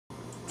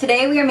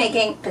Today we are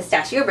making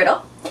pistachio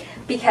brittle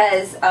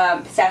because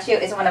pistachio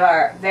is one of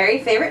our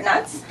very favorite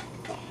nuts,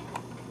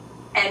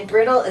 and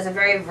brittle is a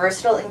very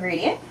versatile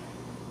ingredient.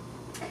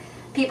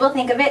 People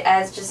think of it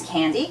as just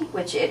candy,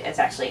 which it's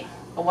actually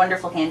a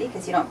wonderful candy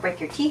because you don't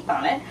break your teeth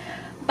on it,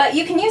 but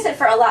you can use it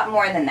for a lot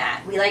more than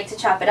that. We like to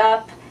chop it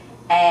up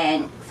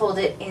and fold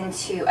it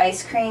into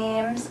ice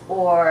creams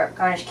or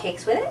garnish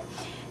cakes with it.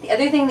 The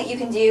other thing that you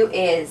can do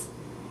is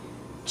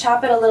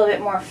chop it a little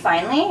bit more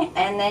finely,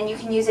 and then you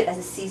can use it as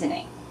a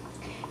seasoning.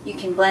 You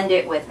can blend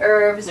it with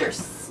herbs or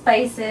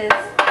spices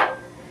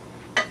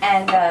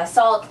and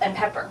salt and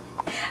pepper.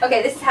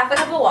 Okay, this is half a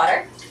cup of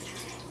water,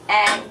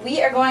 and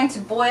we are going to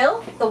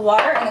boil the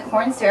water and the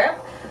corn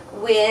syrup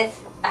with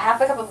a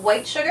half a cup of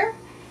white sugar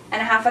and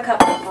a half a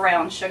cup of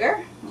brown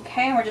sugar.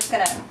 Okay, and we're just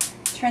going to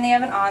turn the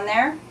oven on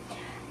there.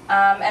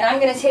 And I'm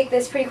going to take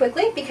this pretty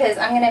quickly because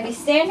I'm going to be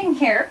standing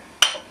here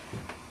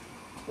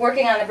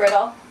working on the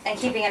brittle and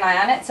keeping an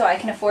eye on it so I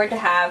can afford to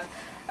have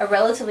a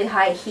relatively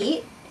high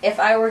heat. If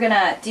I were going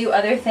to do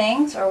other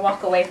things or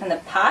walk away from the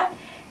pot,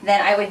 then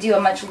I would do a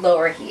much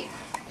lower heat.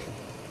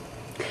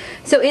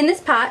 So in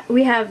this pot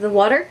we have the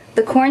water,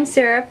 the corn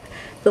syrup,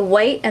 the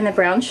white and the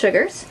brown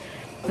sugars.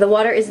 The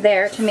water is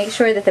there to make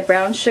sure that the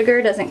brown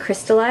sugar doesn't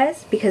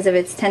crystallize because of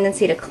its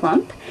tendency to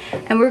clump.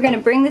 And we're going to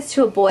bring this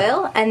to a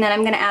boil, and then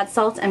I'm going to add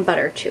salt and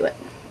butter to it.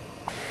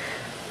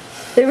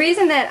 The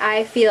reason that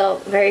I feel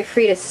very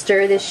free to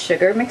stir this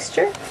sugar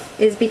mixture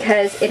is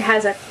because it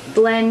has a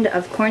blend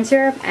of corn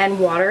syrup and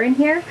water in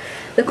here.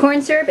 The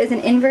corn syrup is an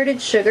inverted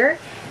sugar,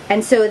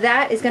 and so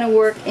that is going to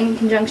work in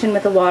conjunction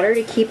with the water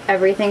to keep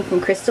everything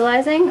from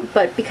crystallizing.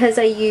 But because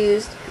I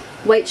used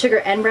white sugar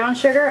and brown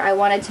sugar, I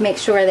wanted to make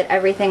sure that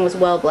everything was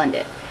well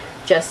blended,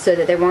 just so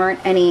that there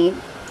weren't any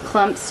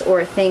clumps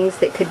or things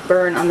that could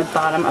burn on the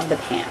bottom of the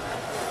pan.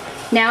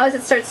 Now as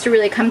it starts to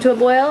really come to a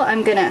boil,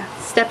 I'm going to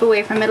step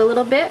away from it a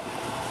little bit.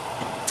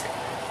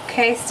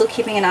 Okay, still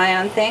keeping an eye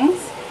on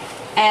things.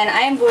 And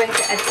I am going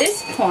to, at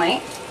this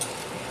point,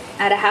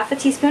 add a half a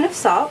teaspoon of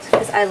salt,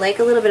 because I like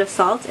a little bit of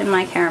salt in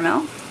my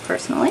caramel,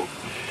 personally.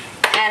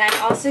 And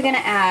I'm also going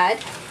to add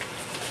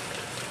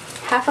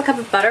half a cup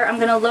of butter. I'm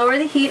going to lower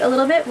the heat a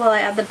little bit while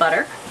I add the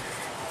butter.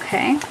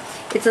 Okay,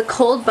 it's a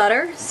cold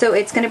butter, so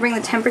it's going to bring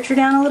the temperature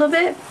down a little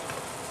bit,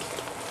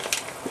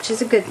 which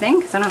is a good thing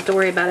because I don't have to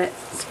worry about it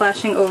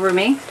splashing over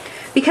me.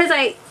 Because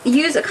I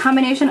use a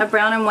combination of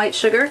brown and white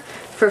sugar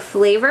for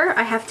flavor,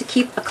 I have to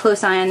keep a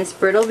close eye on this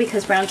brittle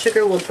because brown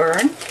sugar will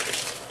burn.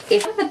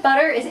 If the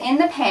butter is in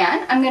the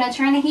pan, I'm going to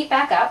turn the heat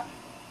back up.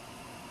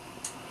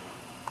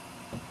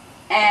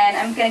 And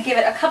I'm going to give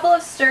it a couple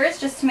of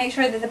stirs just to make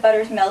sure that the butter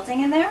is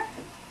melting in there.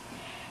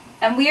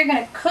 And we are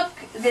going to cook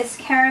this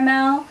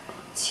caramel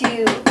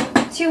to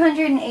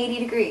 280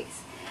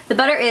 degrees. The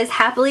butter is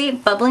happily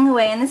bubbling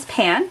away in this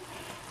pan.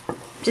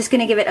 Just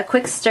going to give it a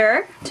quick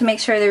stir to make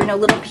sure there are no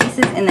little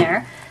pieces in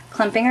there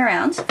clumping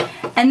around.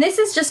 And this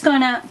is just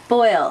going to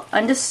boil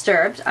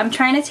undisturbed. I'm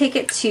trying to take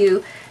it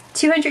to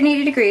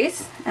 280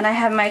 degrees, and I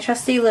have my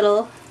trusty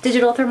little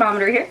digital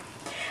thermometer here.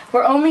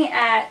 We're only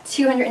at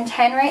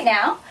 210 right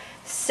now,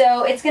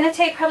 so it's going to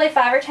take probably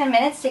 5 or 10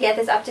 minutes to get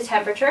this up to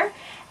temperature.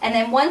 And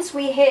then once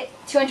we hit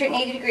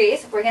 280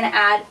 degrees, we're going to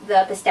add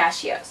the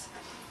pistachios.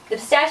 The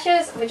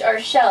pistachios, which are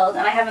shelled,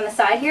 and I have on the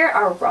side here,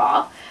 are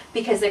raw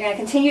because they're going to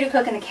continue to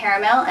cook in the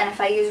caramel, and if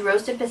I use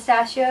roasted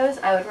pistachios,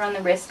 I would run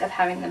the risk of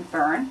having them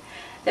burn.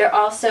 They're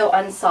also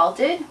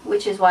unsalted,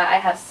 which is why I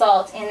have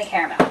salt in the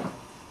caramel.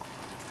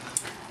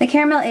 The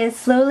caramel is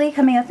slowly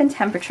coming up in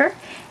temperature.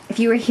 If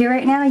you were here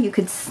right now, you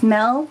could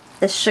smell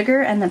the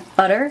sugar and the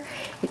butter.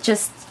 It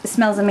just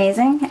smells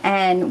amazing,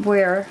 and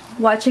we're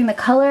watching the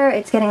color.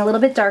 It's getting a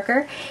little bit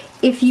darker.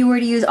 If you were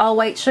to use all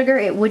white sugar,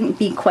 it wouldn't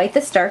be quite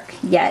this dark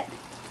yet.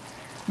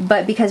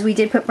 But because we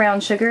did put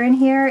brown sugar in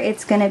here,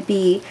 it's going to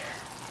be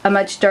a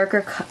much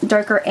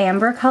darker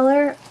amber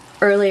color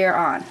earlier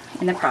on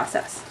in the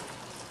process.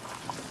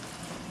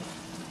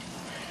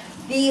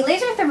 The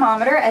laser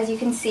thermometer, as you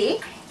can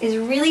see, is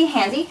really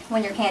handy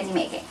when you're candy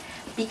making,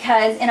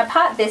 because in a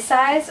pot this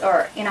size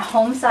or in a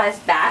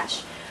home-sized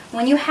batch,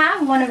 when you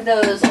have one of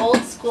those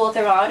old school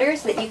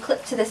thermometers that you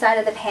clip to the side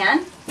of the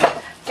pan,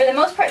 for the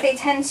most part they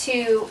tend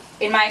to,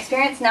 in my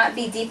experience, not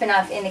be deep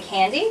enough in the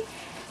candy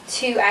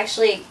to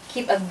actually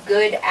keep a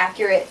good,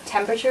 accurate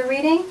temperature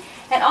reading.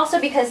 And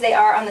also because they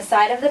are on the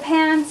side of the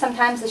pan,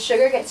 sometimes the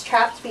sugar gets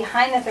trapped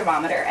behind the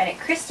thermometer and it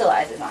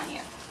crystallizes on you.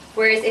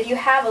 Whereas if you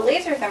have a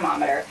laser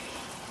thermometer,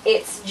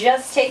 it's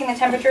just taking the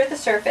temperature at the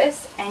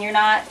surface, and you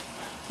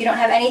don't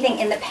have anything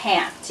in the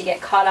pan to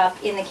get caught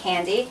up in the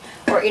candy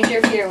or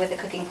interfere with the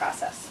cooking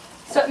process.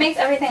 So it makes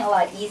everything a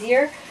lot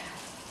easier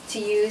to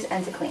use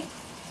and to clean.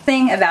 The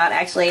thing about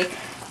actually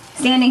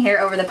standing here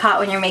over the pot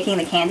when you're making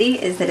the candy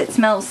is that it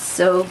smells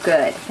so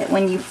good that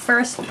when you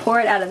first pour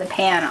it out of the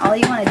pan, all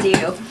you want to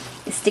do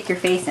is stick your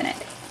face in it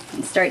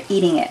and start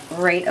eating it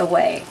right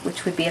away,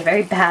 which would be a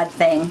very bad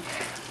thing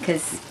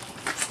because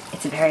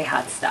it's very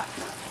hot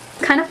stuff.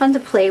 Kind of fun to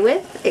play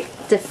with. It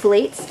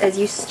deflates as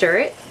you stir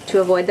it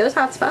to avoid those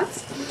hot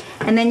spots.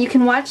 And then you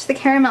can watch the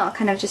caramel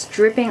kind of just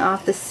dripping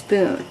off the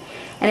spoon.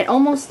 and it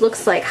almost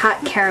looks like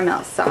hot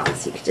caramel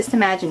sauce. You could just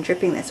imagine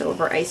dripping this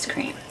over ice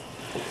cream.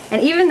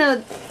 And even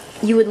though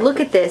you would look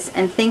at this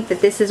and think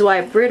that this is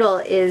why brittle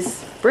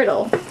is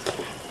brittle,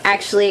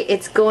 actually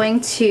it's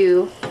going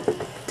to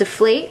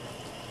deflate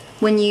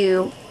when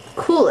you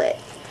cool it,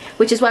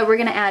 which is why we're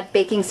going to add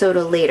baking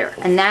soda later.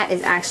 And that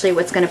is actually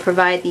what's going to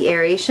provide the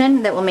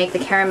aeration that will make the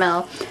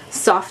caramel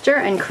softer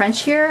and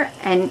crunchier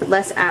and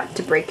less apt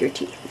to break your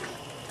teeth.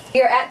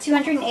 We are at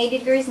 280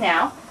 degrees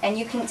now, and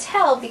you can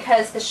tell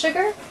because the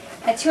sugar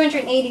at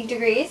 280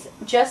 degrees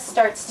just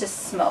starts to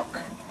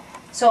smoke.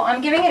 So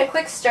I'm giving it a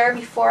quick stir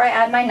before I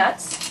add my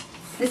nuts.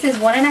 This is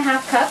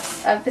 1.5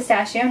 cups of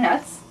pistachio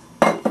nuts,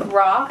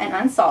 raw and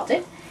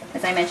unsalted,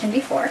 as I mentioned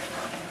before.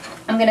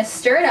 I'm going to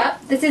stir it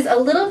up. This is a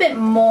little bit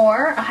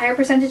more, a higher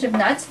percentage of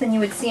nuts than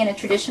you would see in a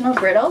traditional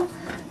brittle,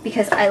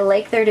 because I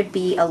like there to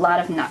be a lot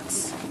of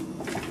nuts.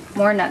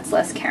 More nuts,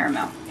 less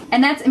caramel.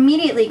 And that's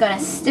immediately going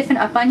to stiffen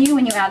up on you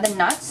when you add the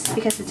nuts,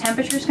 because the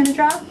temperature is going to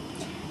drop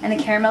and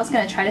the caramel is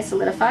going to try to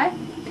solidify.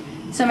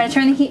 So I'm going to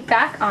turn the heat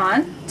back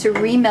on to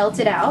re-melt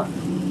it out.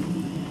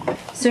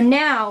 So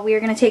now we are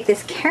going to take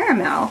this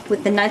caramel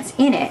with the nuts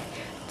in it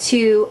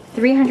to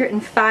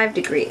 305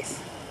 degrees.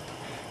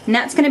 And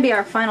that's going to be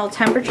our final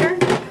temperature,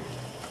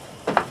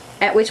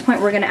 at which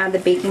point we're going to add the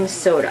baking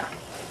soda.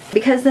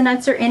 Because the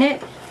nuts are in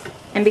it,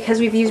 and because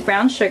we've used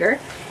brown sugar,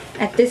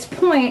 at this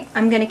point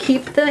I'm going to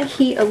keep the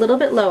heat a little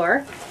bit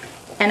lower,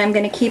 and I'm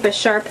going to keep a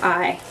sharp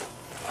eye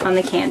on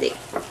the candy.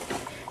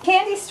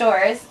 Candy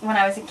stores, when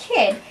I was a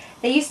kid,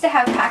 they used to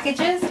have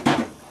packages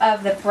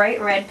of the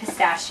bright red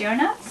pistachio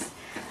nuts.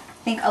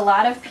 I think a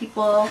lot of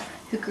people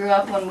who grew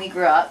up when we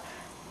grew up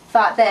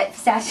thought that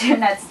pistachio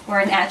nuts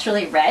were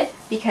naturally red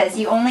because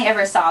you only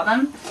ever saw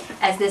them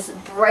as this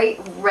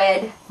bright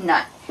red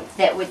nut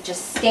that would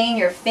just stain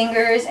your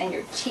fingers and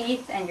your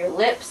teeth and your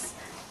lips,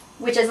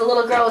 which as a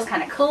little girl was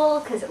kind of cool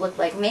because it looked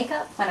like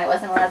makeup when I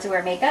wasn't allowed to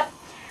wear makeup.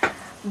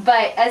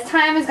 But as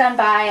time has gone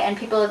by and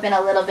people have been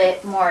a little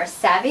bit more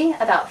savvy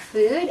about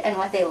food and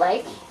what they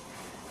like,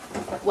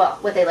 well,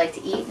 what they like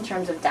to eat in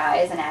terms of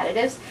dyes and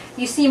additives,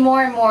 you see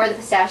more and more of the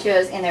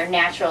pistachios in their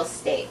natural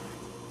state.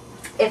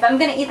 If I'm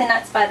going to eat the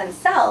nuts by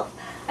themselves,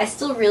 I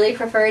still really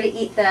prefer to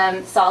eat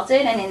them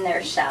salted and in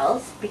their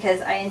shells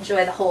because I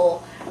enjoy the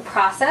whole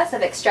process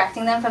of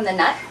extracting them from the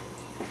nut.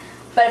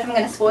 But if I'm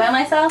going to spoil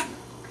myself,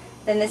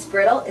 then this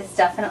brittle is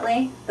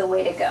definitely the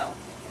way to go.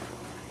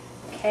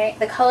 Okay,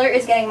 the color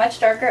is getting much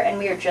darker and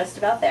we are just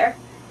about there.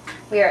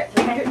 We are at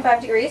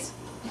 305 degrees.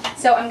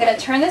 So I'm going to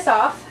turn this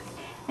off,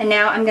 and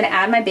now I'm going to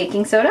add my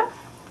baking soda.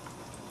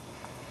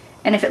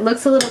 And if it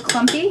looks a little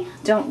clumpy,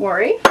 don't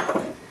worry,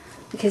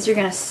 because you're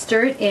going to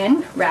stir it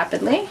in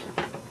rapidly.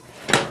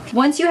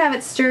 Once you have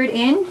it stirred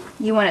in,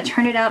 you want to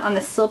turn it out on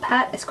the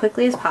silpat as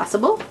quickly as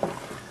possible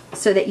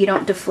so that you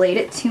don't deflate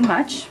it too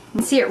much. You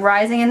can see it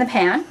rising in the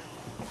pan,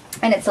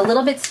 and it's a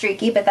little bit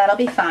streaky, but that'll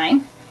be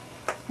fine.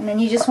 And then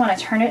you just want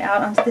to turn it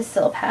out onto the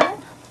silpat.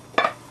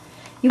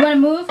 You want to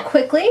move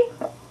quickly,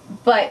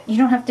 but you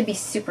don't have to be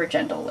super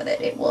gentle with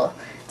it. It will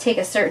take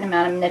a certain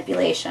amount of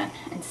manipulation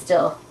and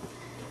still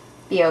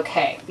be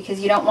okay, because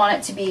you don't want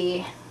it to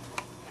be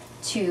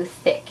too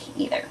thick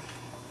either.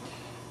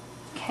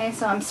 Okay,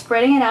 so I'm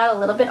spreading it out a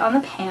little bit on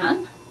the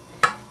pan.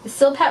 The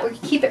silpat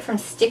would keep it from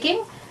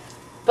sticking,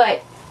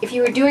 but if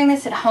you were doing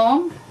this at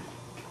home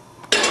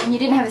and you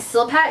didn't have a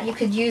silpat, you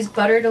could use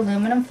buttered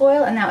aluminum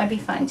foil and that would be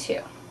fine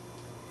too.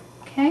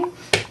 Okay,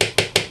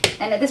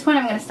 and at this point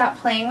I'm going to stop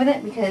playing with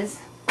it because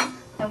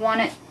I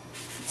want it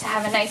to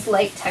have a nice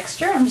light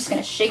texture. I'm just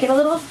going to shake it a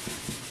little.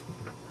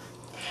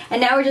 And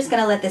now we're just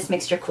going to let this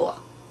mixture cool.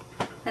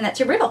 And that's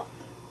your brittle.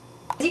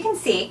 As you can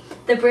see,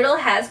 the brittle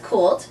has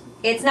cooled.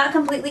 It's not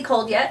completely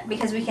cold yet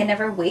because we can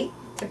never wait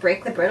to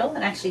break the brittle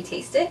and actually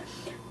taste it.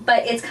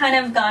 But it's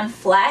kind of gone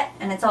flat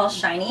and it's all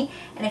shiny.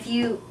 And if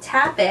you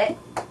tap it,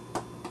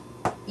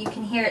 you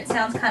can hear it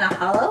sounds kind of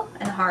hollow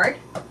and hard.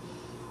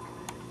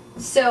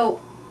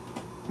 So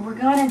we're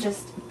going to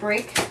just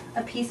break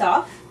a piece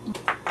off.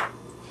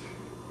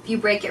 If you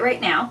break it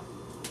right now,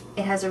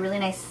 it has a really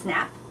nice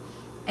snap.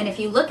 And if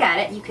you look at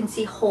it, you can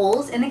see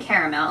holes in the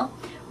caramel,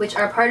 which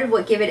are part of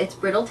what give it its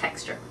brittle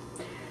texture.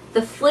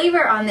 The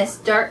flavor on this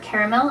dark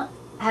caramel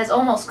has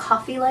almost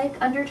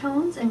coffee-like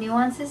undertones and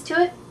nuances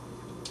to it.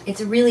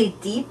 It's really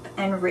deep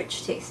and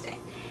rich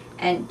tasting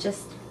and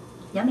just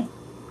yummy.